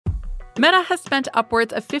Meta has spent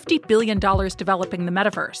upwards of $50 billion developing the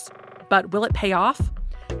metaverse. But will it pay off?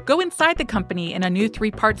 Go inside the company in a new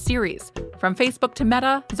 3-part series, From Facebook to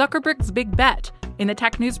Meta, Zuckerberg's Big Bet, in the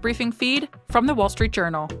Tech News Briefing feed from The Wall Street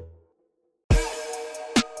Journal.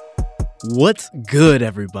 What's good,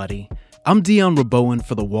 everybody? I'm Dion Rabowen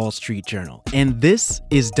for The Wall Street Journal, and this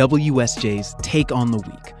is WSJ's Take on the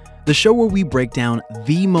Week, the show where we break down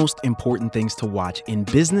the most important things to watch in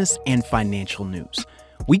business and financial news.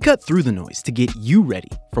 We cut through the noise to get you ready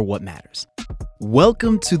for what matters.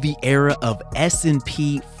 Welcome to the era of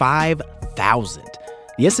S&P 5000.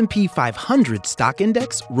 The S&P 500 stock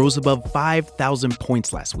index rose above 5,000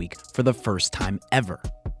 points last week for the first time ever.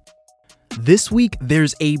 This week,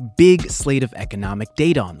 there's a big slate of economic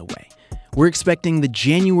data on the way. We're expecting the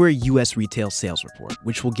January U.S. retail sales report,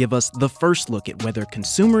 which will give us the first look at whether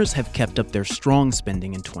consumers have kept up their strong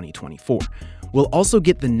spending in 2024. We'll also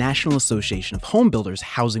get the National Association of Home Builders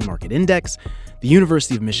Housing Market Index, the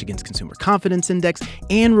University of Michigan's Consumer Confidence Index,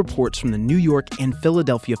 and reports from the New York and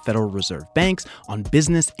Philadelphia Federal Reserve Banks on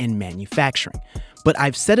business and manufacturing. But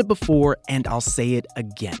I've said it before, and I'll say it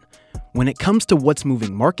again. When it comes to what's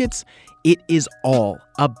moving markets, it is all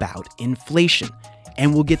about inflation.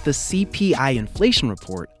 And we'll get the CPI inflation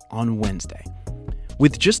report on Wednesday.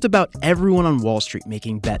 With just about everyone on Wall Street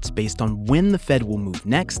making bets based on when the Fed will move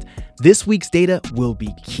next, this week's data will be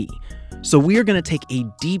key. So we are going to take a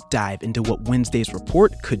deep dive into what Wednesday's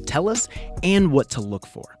report could tell us and what to look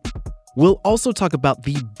for. We'll also talk about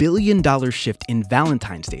the billion-dollar shift in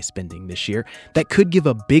Valentine's Day spending this year that could give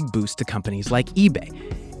a big boost to companies like eBay.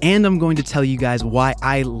 And I'm going to tell you guys why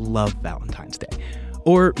I love Valentine's Day.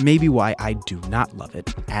 Or maybe why I do not love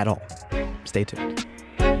it at all. Stay tuned.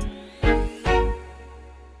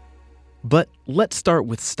 But let's start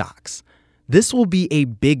with stocks. This will be a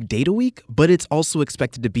big data week, but it's also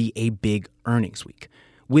expected to be a big earnings week.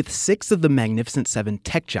 With 6 of the Magnificent 7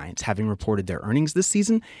 tech giants having reported their earnings this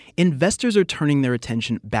season, investors are turning their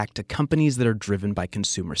attention back to companies that are driven by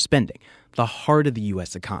consumer spending, the heart of the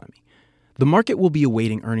U.S. economy. The market will be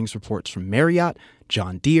awaiting earnings reports from Marriott,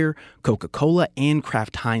 John Deere, Coca-Cola, and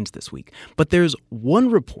Kraft Heinz this week. But there's one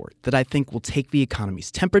report that I think will take the economy's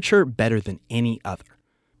temperature better than any other.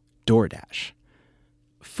 DoorDash.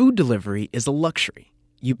 Food delivery is a luxury.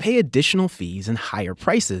 You pay additional fees and higher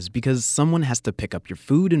prices because someone has to pick up your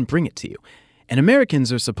food and bring it to you. And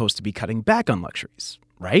Americans are supposed to be cutting back on luxuries,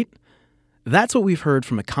 right? That's what we've heard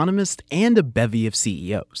from economists and a bevy of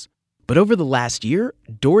CEOs. But over the last year,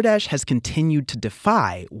 DoorDash has continued to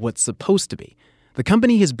defy what's supposed to be. The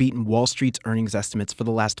company has beaten Wall Street's earnings estimates for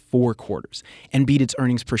the last 4 quarters and beat its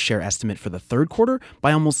earnings per share estimate for the third quarter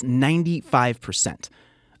by almost 95%.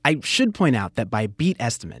 I should point out that by beat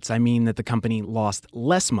estimates, I mean that the company lost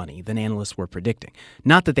less money than analysts were predicting,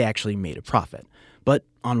 not that they actually made a profit. But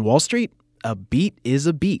on Wall Street, a beat is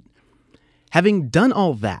a beat. Having done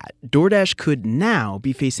all that, DoorDash could now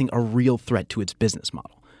be facing a real threat to its business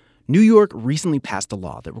model. New York recently passed a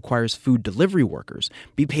law that requires food delivery workers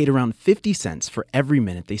be paid around 50 cents for every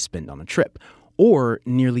minute they spend on a trip, or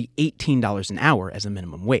nearly $18 an hour as a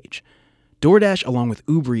minimum wage. DoorDash, along with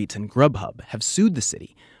Uber Eats and Grubhub, have sued the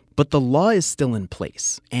city, but the law is still in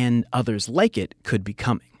place, and others like it could be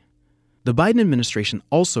coming. The Biden administration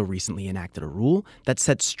also recently enacted a rule that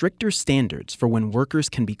sets stricter standards for when workers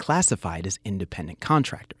can be classified as independent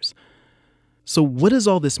contractors. So what does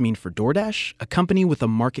all this mean for DoorDash, a company with a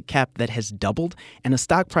market cap that has doubled and a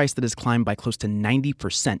stock price that has climbed by close to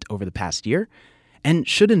 90% over the past year? And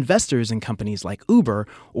should investors in companies like Uber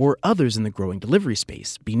or others in the growing delivery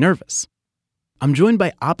space be nervous? I'm joined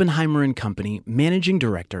by Oppenheimer & Company Managing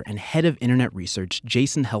Director and Head of Internet Research,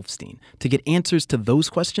 Jason Helfstein, to get answers to those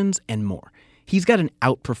questions and more. He's got an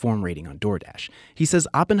outperform rating on DoorDash. He says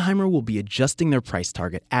Oppenheimer will be adjusting their price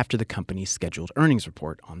target after the company's scheduled earnings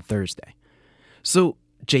report on Thursday. So,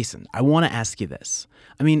 Jason, I want to ask you this.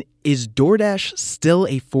 Is DoorDash still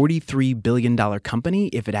a $43 billion company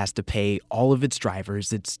if it has to pay all of its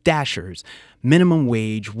drivers, its dashers, minimum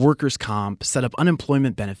wage, workers' comp, set up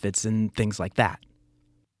unemployment benefits, and things like that?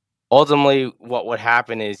 Ultimately, what would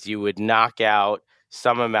happen is you would knock out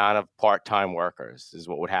some amount of part-time workers is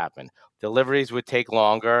what would happen. Deliveries would take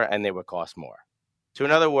longer and they would cost more. So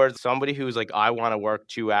in other words, somebody who's like, I want to work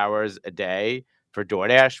 2 hours a day for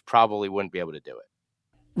DoorDash probably wouldn't be able to do it.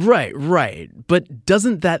 Right. But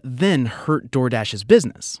doesn't that then hurt DoorDash's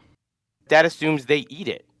business? That assumes they eat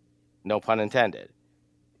it. No pun intended.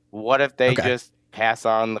 What if they just pass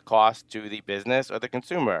on the cost to the business or the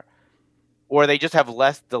consumer? Or they just have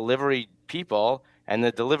less delivery people and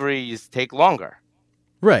the deliveries take longer?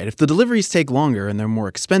 Right. If the deliveries take longer and they're more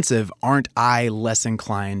expensive, aren't I less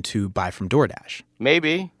inclined to buy from DoorDash?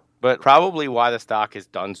 Maybe. But probably why the stock has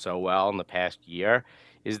done so well in the past year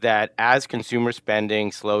is that as consumer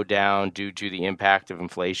spending slowed down due to the impact of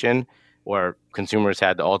inflation, or consumers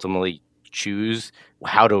had to ultimately choose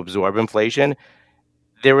how to absorb inflation,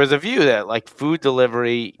 there was a view that like food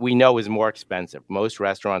delivery, we know is more expensive. Most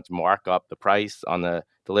restaurants mark up the price on the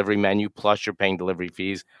delivery menu, plus you're paying delivery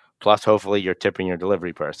fees, plus hopefully you're tipping your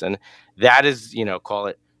delivery person. That is, call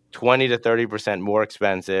it 20 to 30% more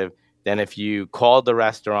expensive than if you called the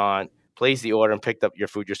restaurant, placed the order, and picked up your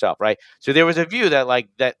food yourself, right? So there was a view that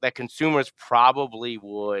that consumers probably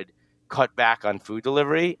would cut back on food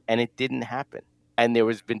delivery, and it didn't happen. And there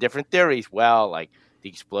was been different theories. Well, like the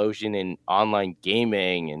explosion in online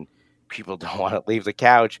gaming and people don't want to leave the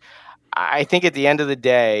couch. I think at the end of the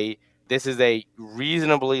day, this is a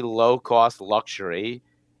reasonably low cost luxury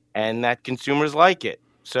and that consumers like it.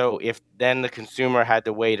 So if then the consumer had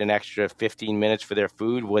to wait an extra 15 minutes for their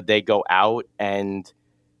food, would they go out and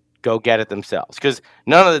go get it themselves? Because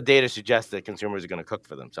none of the data suggests that consumers are going to cook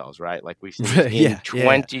for themselves, right? Like we've seen in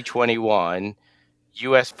 2021,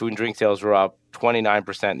 U.S. food and drink sales were up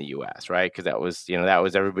 29% in the U.S., right? Because that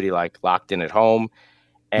was everybody like locked in at home.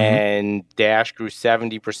 And Dash grew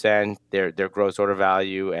 70%, their gross order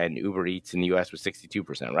value, and Uber Eats in the U.S. was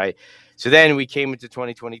 62%, right? So then we came into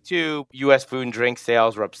 2022, U.S. food and drink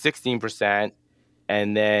sales were up 16%,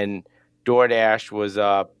 and then DoorDash was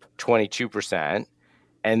up 22%.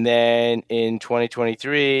 And then in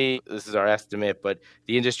 2023, this is our estimate, but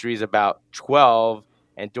the industry is about 12,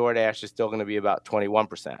 and DoorDash is still going to be about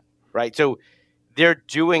 21%, right? So they're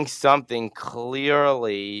doing something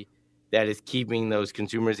clearly that is keeping those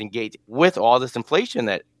consumers engaged with all this inflation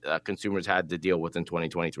that consumers had to deal with in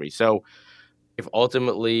 2023. So if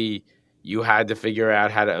ultimately you had to figure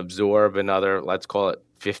out how to absorb another, let's call it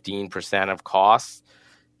 15% of costs,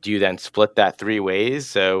 do you then split that three ways?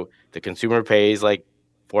 So the consumer pays like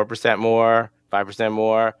 4% more, 5%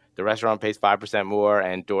 more, the restaurant pays 5% more,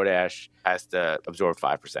 and DoorDash has to absorb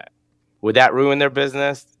 5%. Would that ruin their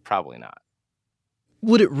business? Probably not.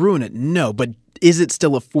 Would it ruin it? No, but is it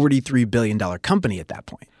still a $43 billion company at that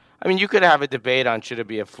point? I mean, you could have a debate on should it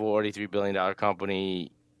be a $43 billion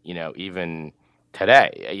company, even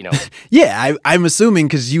today, Yeah, I'm assuming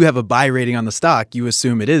because you have a buy rating on the stock, you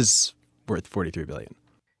assume it is worth $43 billion.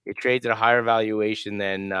 It trades at a higher valuation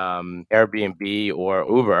than Airbnb or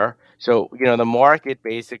Uber. So, the market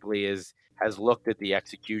basically has looked at the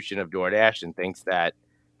execution of DoorDash and thinks that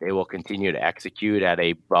they will continue to execute at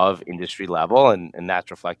a above industry level, and that's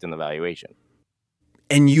reflected in the valuation.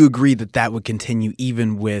 And you agree that that would continue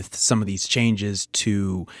even with some of these changes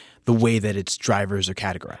to the way that its drivers are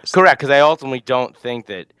categorized? Correct, because I ultimately don't think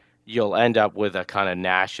that you'll end up with a kind of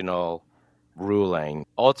national ruling.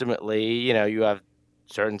 Ultimately, you have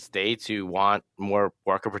certain states who want more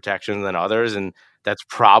worker protection than others, and that's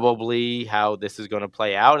probably how this is going to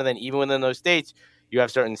play out. And then even within those states, you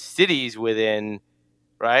have certain cities within,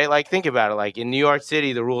 right? Like think about it, like in New York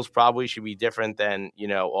City, the rules probably should be different than,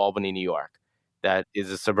 Albany, New York. That is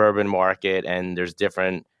a suburban market, and there's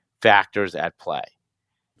different factors at play.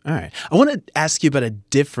 All right. I want to ask you about a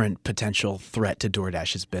different potential threat to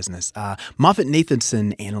DoorDash's business.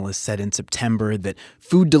 MoffettNathanson analysts said in September that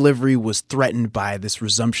food delivery was threatened by this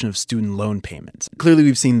resumption of student loan payments. Clearly,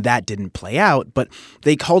 we've seen that didn't play out, but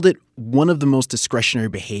they called it one of the most discretionary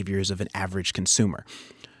behaviors of an average consumer.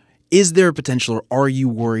 Is there a potential, or are you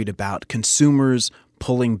worried about consumers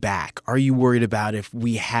pulling back? Are you worried about if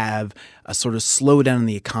we have a sort of slowdown in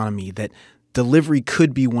the economy that delivery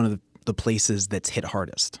could be one of the places that's hit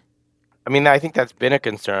hardest? I mean, I think that's been a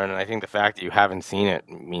concern, and I think the fact that you haven't seen it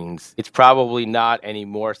means it's probably not any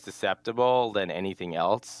more susceptible than anything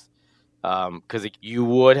else. Because you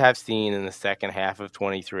would have seen in the second half of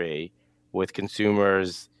 23 with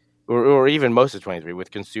consumers, or even most of 23, with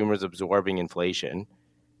consumers absorbing inflation,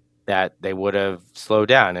 that they would have slowed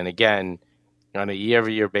down. And again, on a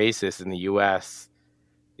year-over-year basis in the U.S.,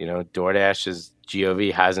 DoorDash's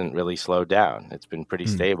GOV hasn't really slowed down. It's been pretty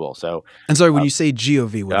stable. So, and sorry, when you say GOV,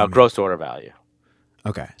 what do you mean? Gross order value.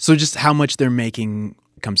 Okay, so just how much they're making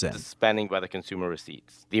comes in. The spending by the consumer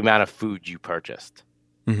receipts, the amount of food you purchased.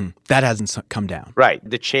 That hasn't come down. Right.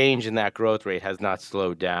 The change in that growth rate has not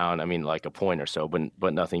slowed down. I mean, like a point or so,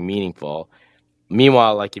 but nothing meaningful.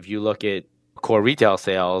 Meanwhile, like if you look at core retail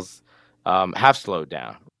sales, have slowed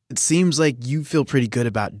down. It seems like you feel pretty good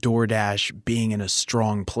about DoorDash being in a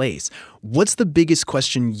strong place. What's the biggest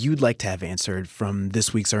question you'd like to have answered from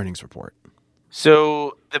this week's earnings report?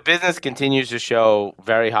 So the business continues to show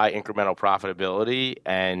very high incremental profitability,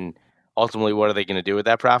 and ultimately, what are they going to do with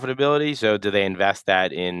that profitability? So do they invest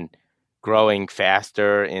that in growing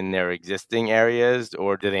faster in their existing areas,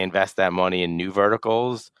 or do they invest that money in new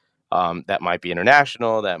verticals? That might be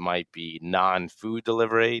international, that might be non-food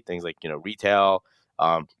delivery, things like, retail,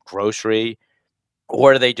 grocery,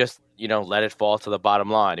 or do they just, let it fall to the bottom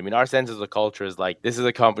line? I mean, our sense as a culture is like, this is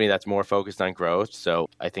a company that's more focused on growth. So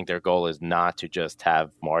I think their goal is not to just have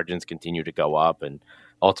margins continue to go up and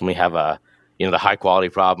ultimately have the high quality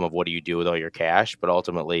problem of what do you do with all your cash? But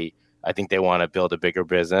ultimately, I think they want to build a bigger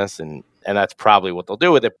business, and that's probably what they'll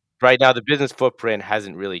do with it. Right now, the business footprint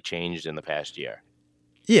hasn't really changed in the past year.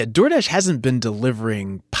 Yeah, DoorDash hasn't been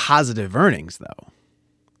delivering positive earnings, though.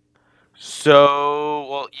 So,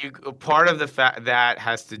 well, part of the fact that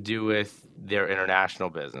has to do with their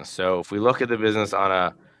international business. So, if we look at the business on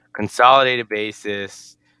a consolidated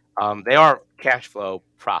basis, they are cash flow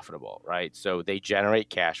profitable, right? So they generate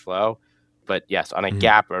cash flow, but yes, on a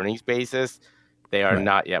GAAP earnings basis, they are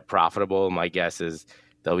not yet profitable. My guess is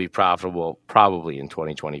they'll be profitable probably in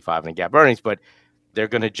 2025 in GAAP earnings, but they're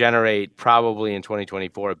going to generate probably in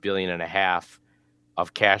 2024 $1.5 billion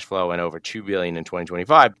of cash flow and over $2 billion in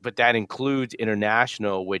 2025. But that includes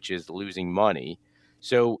international, which is losing money.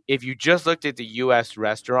 So if you just looked at the U.S.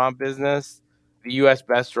 restaurant business, the U.S.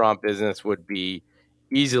 restaurant business would be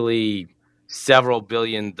easily several $1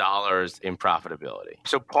 billion in profitability.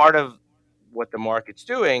 So part of what the market's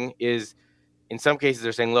doing is, in some cases,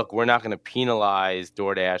 they're saying, look, we're not going to penalize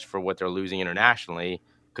DoorDash for what they're losing internationally,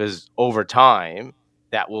 because over time,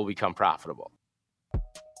 that will become profitable.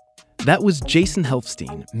 That was Jason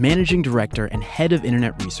Helfstein, Managing Director and Head of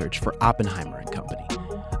Internet Research for Oppenheimer & Company.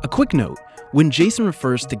 A quick note, when Jason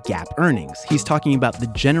refers to GAAP earnings, he's talking about the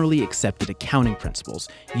generally accepted accounting principles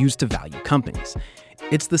used to value companies.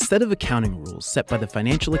 It's the set of accounting rules set by the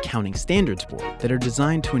Financial Accounting Standards Board that are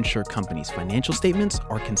designed to ensure companies' financial statements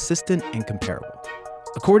are consistent and comparable.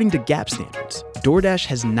 According to GAAP standards, DoorDash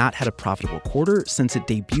has not had a profitable quarter since it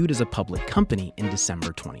debuted as a public company in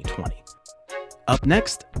December 2020. Up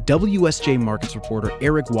next, WSJ Markets reporter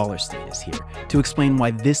Eric Wallerstein is here to explain why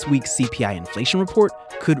this week's CPI inflation report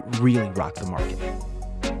could really rock the market.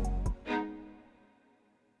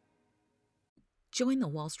 Join the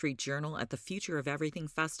Wall Street Journal at the Future of Everything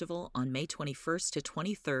Festival on May 21st to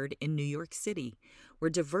 23rd in New York City, where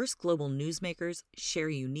diverse global newsmakers share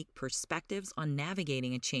unique perspectives on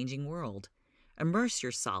navigating a changing world. Immerse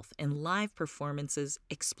yourself in live performances,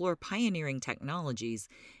 explore pioneering technologies,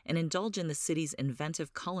 and indulge in the city's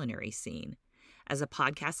inventive culinary scene. As a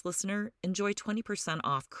podcast listener, enjoy 20%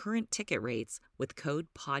 off current ticket rates with code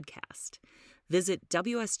PODCAST. Visit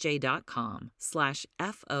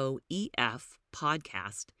WSJ.com/FOEF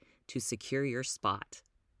podcast to secure your spot.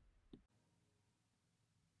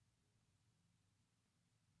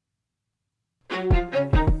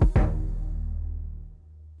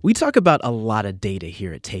 We talk about a lot of data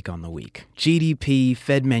here at Take on the Week. GDP,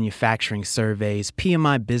 Fed manufacturing surveys,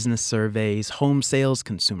 PMI business surveys, home sales,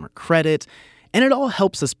 consumer credit, and it all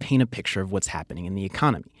helps us paint a picture of what's happening in the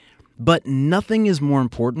economy. But nothing is more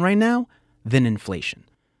important right now than inflation.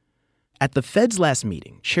 At the Fed's last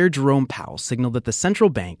meeting, Chair Jerome Powell signaled that the central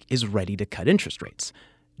bank is ready to cut interest rates.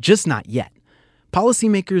 Just not yet.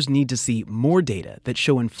 Policymakers need to see more data that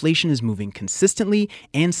show inflation is moving consistently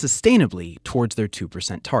and sustainably towards their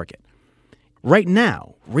 2% target. Right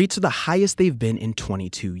now, rates are the highest they've been in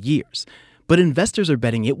 22 years, but investors are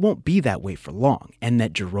betting it won't be that way for long and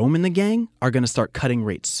that Jerome and the gang are going to start cutting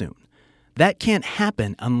rates soon. That can't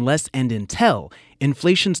happen unless and until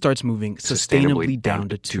inflation starts moving sustainably down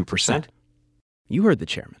to 2%. You heard the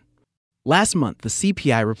chairman. Last month, the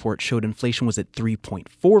CPI report showed inflation was at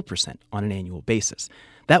 3.4% on an annual basis.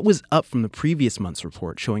 That was up from the previous month's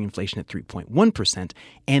report showing inflation at 3.1%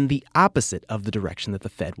 and the opposite of the direction that the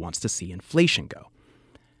Fed wants to see inflation go.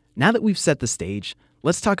 Now that we've set the stage,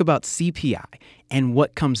 let's talk about CPI and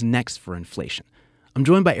what comes next for inflation. I'm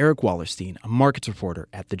joined by Eric Wallerstein, a markets reporter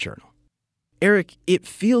at The Journal. Eric, it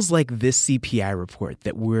feels like this CPI report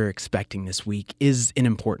that we're expecting this week is an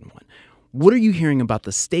important one. What are you hearing about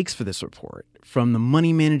the stakes for this report from the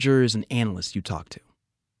money managers and analysts you talk to?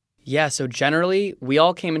 Yeah, so generally, we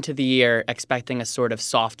all came into the year expecting a sort of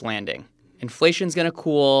soft landing. Inflation's going to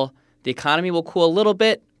cool, the economy will cool a little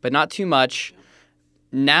bit, but not too much.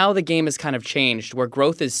 Now the game has kind of changed, where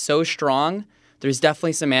growth is so strong, there's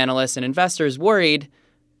definitely some analysts and investors worried,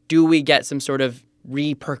 do we get some sort of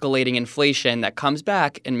repercolating inflation that comes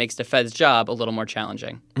back and makes the Fed's job a little more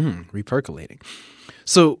challenging? Repercolating.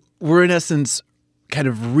 So we're in essence kind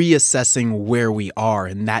of reassessing where we are,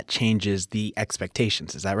 and that changes the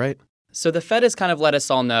expectations. Is that right? So the Fed has kind of let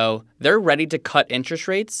us all know they're ready to cut interest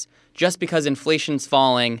rates just because inflation's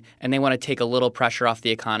falling and they want to take a little pressure off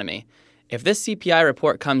the economy. If this CPI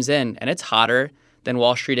report comes in and it's hotter than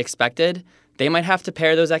Wall Street expected, they might have to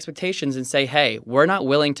pair those expectations and say, hey, we're not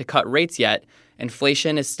willing to cut rates yet.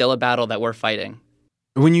 Inflation is still a battle that we're fighting.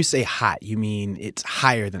 When you say hot, you mean it's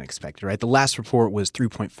higher than expected, right? The last report was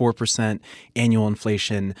 3.4% annual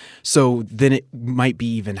inflation. So then it might be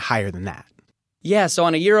even higher than that. Yeah, so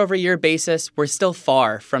on a year-over-year basis, we're still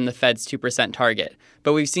far from the Fed's 2% target.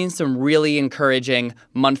 But we've seen some really encouraging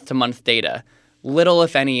month-to-month data. Little,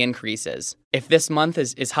 if any, increases. If this month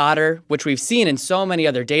is hotter, which we've seen in so many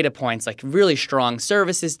other data points, like really strong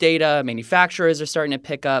services data, manufacturers are starting to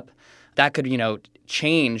pick up, that could,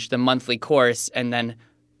 change the monthly course and then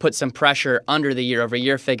put some pressure under the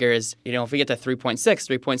year-over-year figures. If we get to 3.6,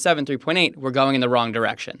 3.7, 3.8, we're going in the wrong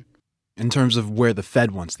direction. In terms of where the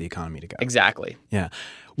Fed wants the economy to go. Exactly. Yeah.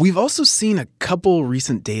 We've also seen a couple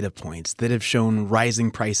recent data points that have shown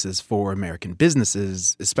rising prices for American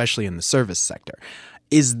businesses, especially in the service sector.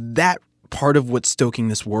 Is that part of what's stoking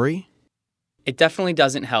this worry? It definitely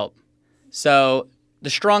doesn't help. So the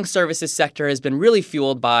strong services sector has been really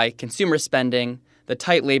fueled by consumer spending, the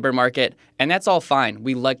tight labor market, and that's all fine.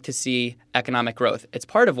 We like to see economic growth. It's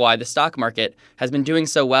part of why the stock market has been doing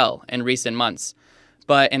so well in recent months.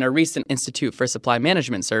 But in a recent Institute for Supply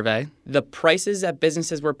Management survey, the prices that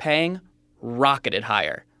businesses were paying rocketed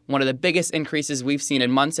higher. One of the biggest increases we've seen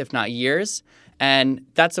in months, if not years. And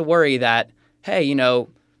that's a worry that, hey,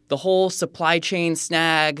 the whole supply chain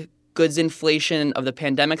snag, goods inflation of the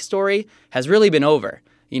pandemic story has really been over.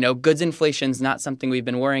 Goods inflation is not something we've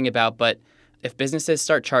been worrying about, but if businesses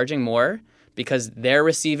start charging more because they're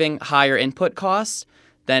receiving higher input costs,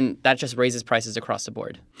 then that just raises prices across the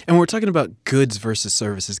board. And we're talking about goods versus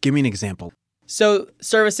services. Give me an example. So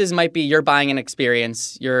services might be you're buying an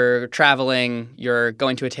experience, you're traveling, you're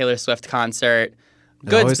going to a Taylor Swift concert.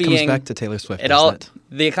 It always comes back to Taylor Swift,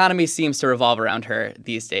 The economy seems to revolve around her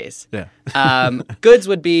these days. Yeah. Goods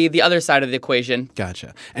would be the other side of the equation.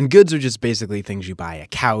 Gotcha. And goods are just basically things you buy, a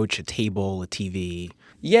couch, a table, a TV.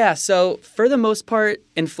 Yeah, so for the most part,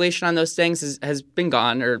 inflation on those things has been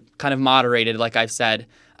gone or kind of moderated, like I've said.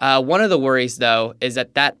 One of the worries, though, is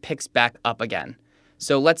that picks back up again.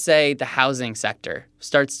 So let's say the housing sector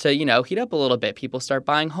starts to, heat up a little bit. People start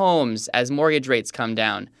buying homes as mortgage rates come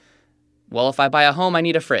down. Well, if I buy a home, I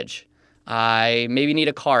need a fridge. I maybe need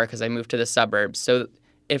a car because I moved to the suburbs. So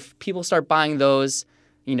if people start buying those,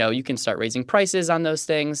 you can start raising prices on those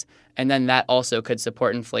things, and then that also could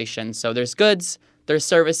support inflation. So there's goods, there's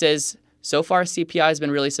services. So far, CPI has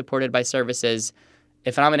been really supported by services.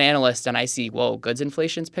 If I'm an analyst and I see, goods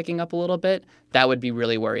inflation's picking up a little bit, that would be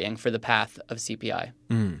really worrying for the path of CPI.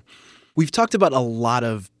 We've talked about a lot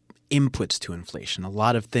of inputs to inflation, a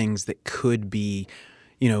lot of things that could be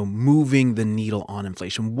moving the needle on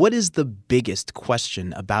inflation. What is the biggest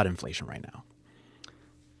question about inflation right now?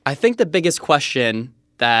 I think the biggest question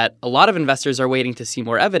that a lot of investors are waiting to see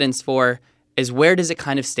more evidence for is where does it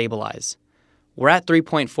kind of stabilize? We're at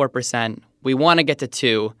 3.4%. We want to get to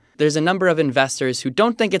 2%. There's a number of investors who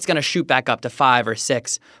don't think it's going to shoot back up to 5 or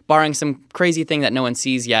 6, barring some crazy thing that no one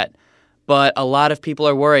sees yet. But a lot of people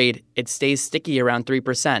are worried it stays sticky around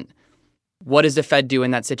 3%. What does the Fed do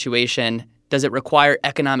in that situation? Does it require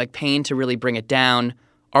economic pain to really bring it down?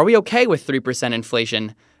 Are we okay with 3%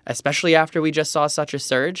 inflation, especially after we just saw such a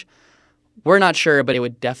surge? We're not sure, but it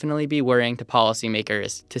would definitely be worrying to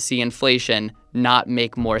policymakers to see inflation not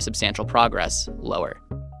make more substantial progress lower.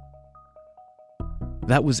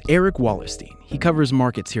 That was Eric Wallerstein. He covers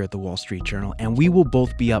markets here at the Wall Street Journal, and we will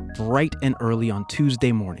both be up bright and early on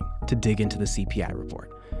Tuesday morning to dig into the CPI report.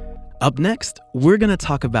 Up next, we're going to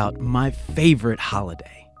talk about my favorite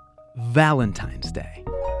holiday, Valentine's Day.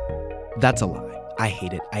 That's a lie. I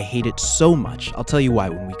hate it. I hate it so much. I'll tell you why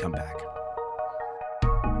when we come back.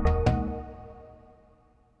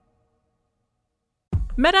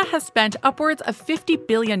 Meta has spent upwards of $50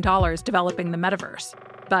 billion developing the metaverse.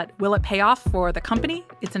 But will it pay off for the company,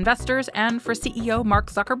 its investors, and for CEO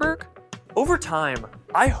Mark Zuckerberg? Over time,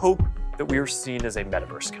 I hope that we are seen as a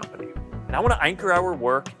metaverse company. And I want to anchor our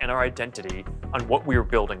work and our identity on what we are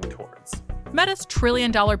building towards. Meta's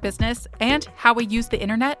trillion-dollar business and how we use the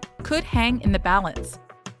internet could hang in the balance.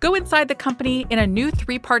 Go inside the company in a new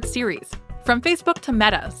 3-part series, From Facebook to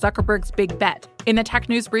Meta, Zuckerberg's Big Bet, in the Tech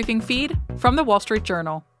News Briefing feed from the Wall Street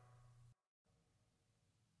Journal.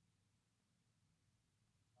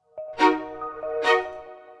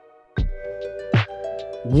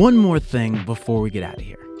 One more thing before we get out of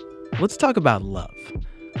here. Let's talk about love.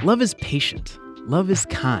 Love is patient. Love is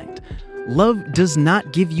kind. Love does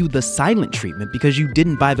not give you the silent treatment because you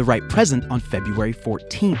didn't buy the right present on February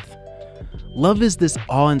 14th. Love is this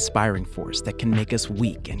awe-inspiring force that can make us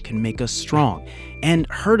weak and can make us strong and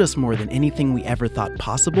hurt us more than anything we ever thought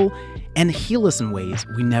possible and heal us in ways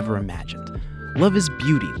we never imagined. Love is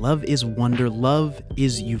beauty, love is wonder, love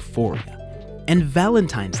is euphoria. And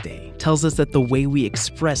Valentine's Day tells us that the way we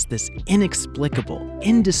express this inexplicable,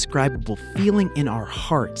 indescribable feeling in our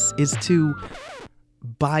hearts is to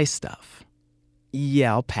buy stuff.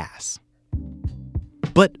 Yeah, I'll pass.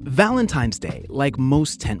 But Valentine's Day, like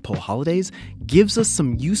most tentpole holidays, gives us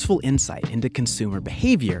some useful insight into consumer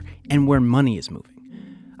behavior and where money is moving.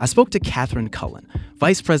 I spoke to Catherine Cullen,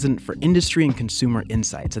 Vice President for Industry and Consumer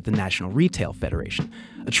Insights at the National Retail Federation,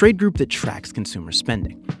 a trade group that tracks consumer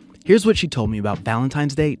spending. Here's what she told me about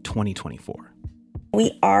Valentine's Day 2024.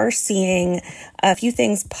 We are seeing a few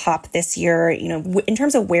things pop this year. In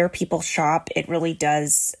terms of where people shop, it really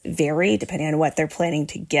does vary depending on what they're planning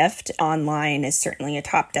to gift. Online is certainly a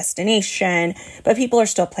top destination, but people are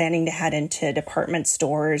still planning to head into department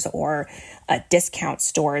stores or discount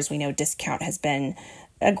stores. We know discount has been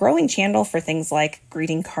a growing channel for things like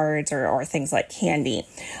greeting cards or things like candy.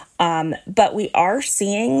 But we are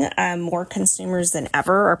seeing more consumers than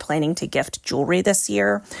ever are planning to gift jewelry this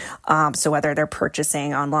year. So whether they're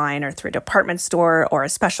purchasing online or through a department store or a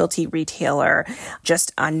specialty retailer,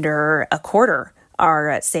 just under a quarter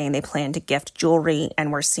are saying they plan to gift jewelry.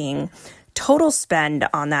 And we're seeing total spend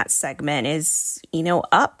on that segment is,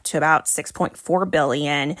 up to about $6.4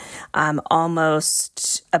 billion,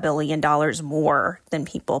 almost $1 billion more than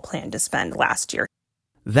people planned to spend last year.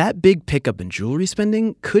 That big pickup in jewelry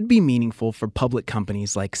spending could be meaningful for public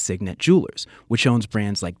companies like Signet Jewelers, which owns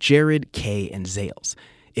brands like Jared, Kay, and Zales.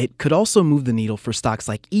 It could also move the needle for stocks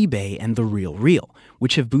like eBay and The RealReal,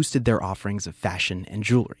 which have boosted their offerings of fashion and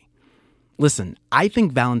jewelry. Listen, I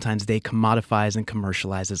think Valentine's Day commodifies and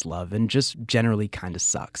commercializes love and just generally kind of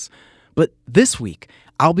sucks. But this week,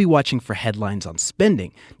 I'll be watching for headlines on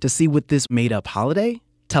spending to see what this made-up holiday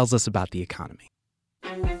tells us about the economy.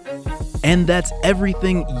 And that's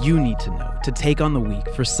everything you need to know to take on the week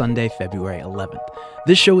for Sunday, February 11th.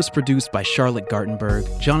 This show is produced by Charlotte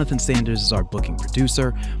Gartenberg. Jonathan Sanders is our booking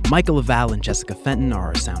producer. Michael Laval and Jessica Fenton are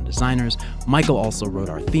our sound designers. Michael also wrote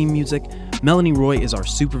our theme music. Melanie Roy is our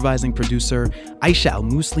supervising producer. Aisha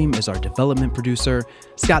Al-Muslim is our development producer.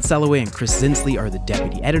 Scott Selloway and Chris Zinsley are the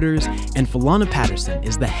deputy editors. And Philana Patterson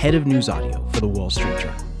is the head of news audio for the Wall Street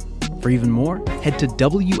Journal. For even more, head to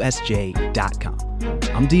WSJ.com.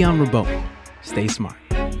 I'm Dion Rabone. Stay smart.